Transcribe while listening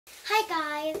Hi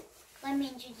guys, let me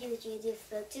introduce you this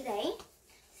book today.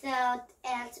 So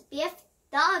it's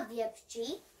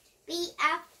BFG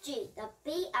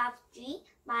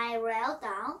by Roald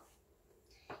Dahl.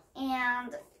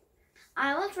 And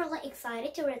I was really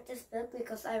excited to read this book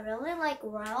because I really like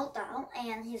Roald Dahl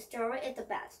and his story is the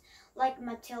best. Like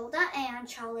Matilda and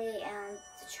Charlie and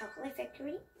the Chocolate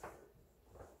Factory.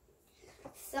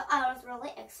 So I was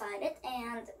really excited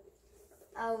and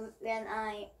when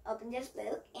I opened this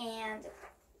book, and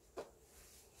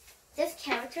this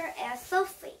character is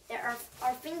Sophie, the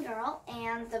orphan girl,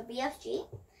 and the BFG,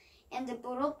 and the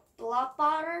blood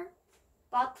butler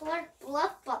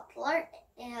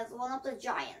is one of the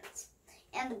giants,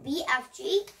 and the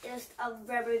BFG is a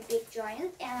very big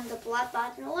giant, and the blood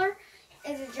butler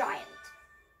is a giant,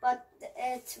 but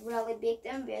it's really big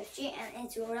than BFG, and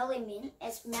it's really mean.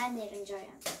 It's man-eating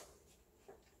giant.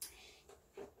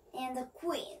 And the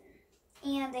queen,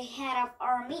 and the head of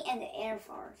army and the air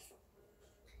force.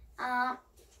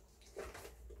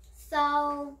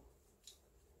 So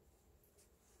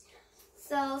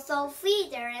Sophie,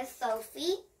 there is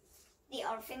Sophie, the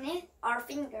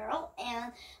orphan girl,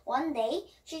 and one day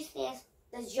she sees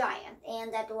the giant,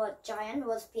 and that giant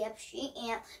was BFG,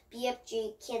 and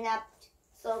BFG kidnapped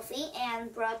Sophie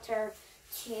and brought her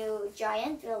to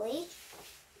giant village,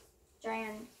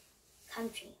 giant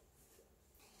country.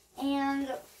 And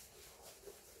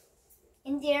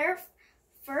in there,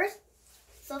 first,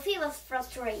 Sophie was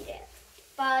frustrated,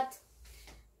 but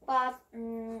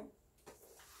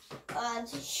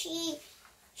she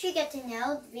get to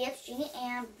know BFG,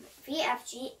 and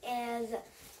BFG is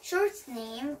short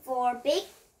name for big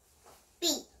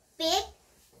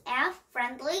F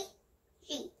friendly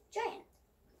G giant,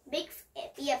 big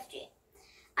BFG.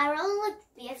 I really like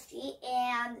BFG,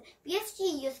 and BFG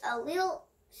used a little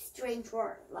strange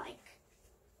word like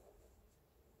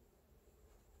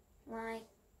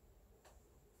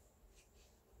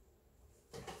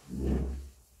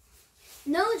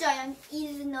no giant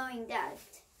is knowing that,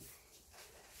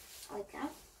 like that.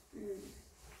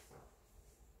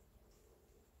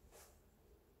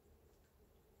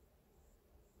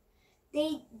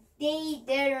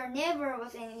 There never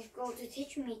was any school to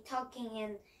teach me talking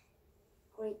in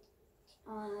grade.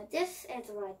 This is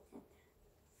right.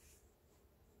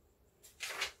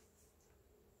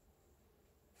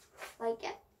 Like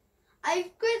it.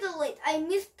 I graduated, I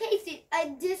misspaced it,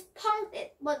 I dispunked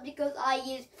it, but because I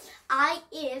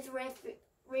is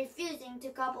refusing to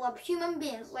couple up human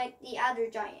beings like the other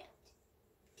giant.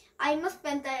 I must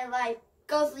spend their life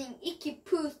guzzling icky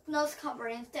poo's nose cover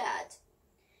instead.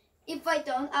 If I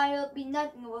don't, I will be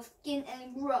nothing but skin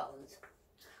and growth.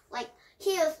 Like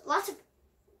here's lots of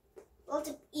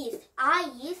is,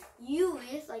 I is, you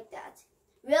is, like that.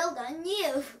 Well done,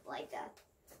 you, like that.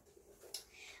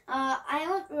 I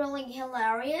was really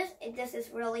hilarious. This is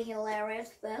really hilarious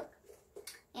book,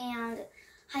 and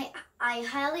I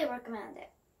highly recommend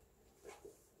it.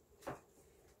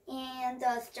 And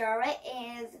the story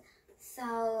is,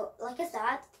 so like I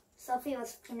said, Sophie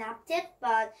was kidnapped,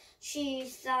 but she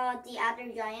saw the other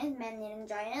giants, man-eating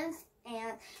giants,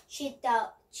 and she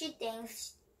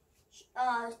thinks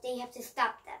they have to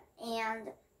stop them.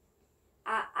 And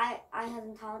I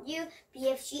haven't told you,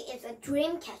 BFG is a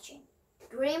dream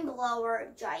blower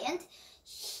giant.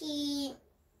 He's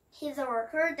a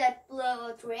worker that blew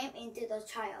a dream into the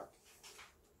child.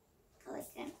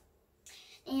 Like that.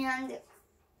 And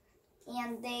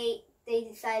they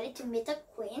decided to meet a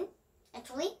queen.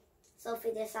 Actually,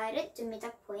 Sophie decided to meet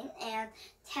a queen and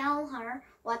tell her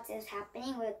what is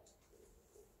happening with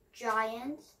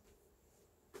giants.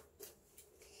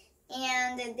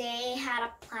 And they had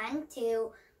a plan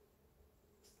to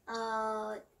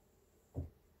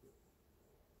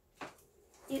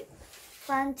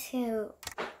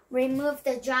remove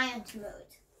the giant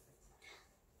mood.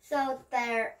 So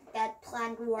that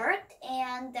plan worked,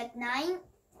 and that 9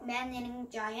 man-eating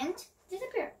giant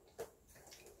disappeared.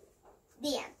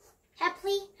 The end.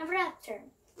 Happily ever after.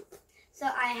 So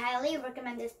I highly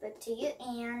recommend this book to you,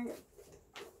 and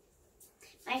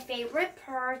my favorite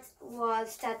part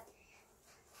was that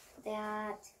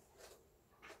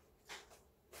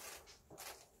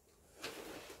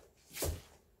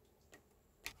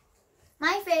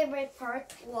my favorite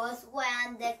part was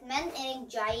when that man-eating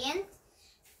giant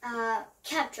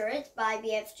captured by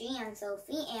BFG and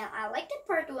Sophie, and I like the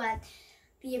part when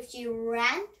BFG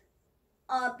ran.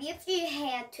 BFG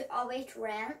had to always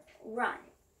run,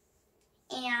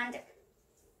 and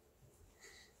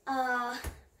I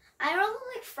really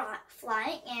like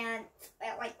flying and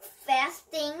like fast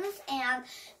things, and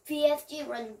BFG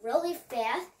runs really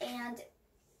fast. And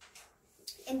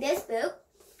in this book,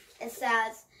 it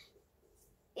says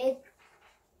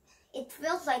it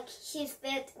feels like his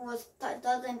feet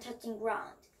doesn't touching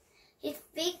ground. His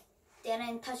feet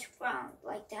didn't touch ground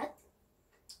like that.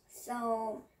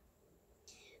 So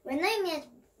when I met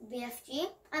BFG,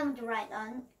 I would write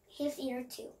on his ear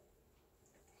too.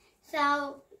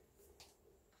 So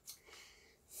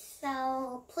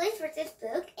please read this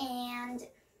book and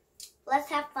let's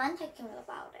have fun talking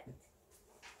about it.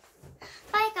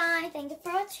 Bye guys, thank you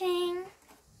for watching.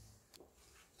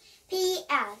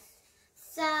 P.S.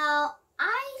 So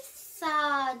I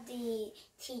saw the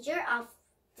teaser of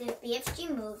the BFG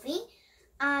movie.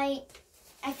 I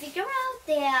figured out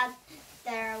that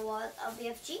there was a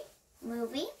BFG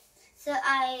movie. So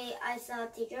I saw a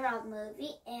teaser of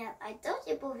movie and I thought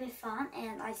it would be fun,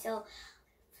 and I saw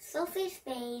Sophie's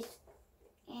face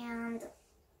and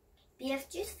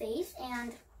BFG's face,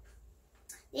 and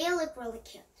they look really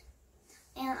cute.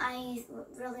 And I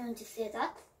really want to see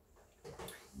that.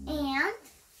 And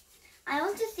I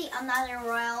want to see another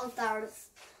Royal Doll's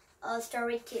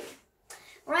story too.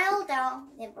 Royal Doll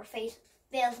never fails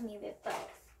me with both.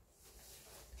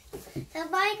 So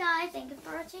bye guys, thank you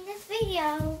for watching this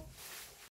video.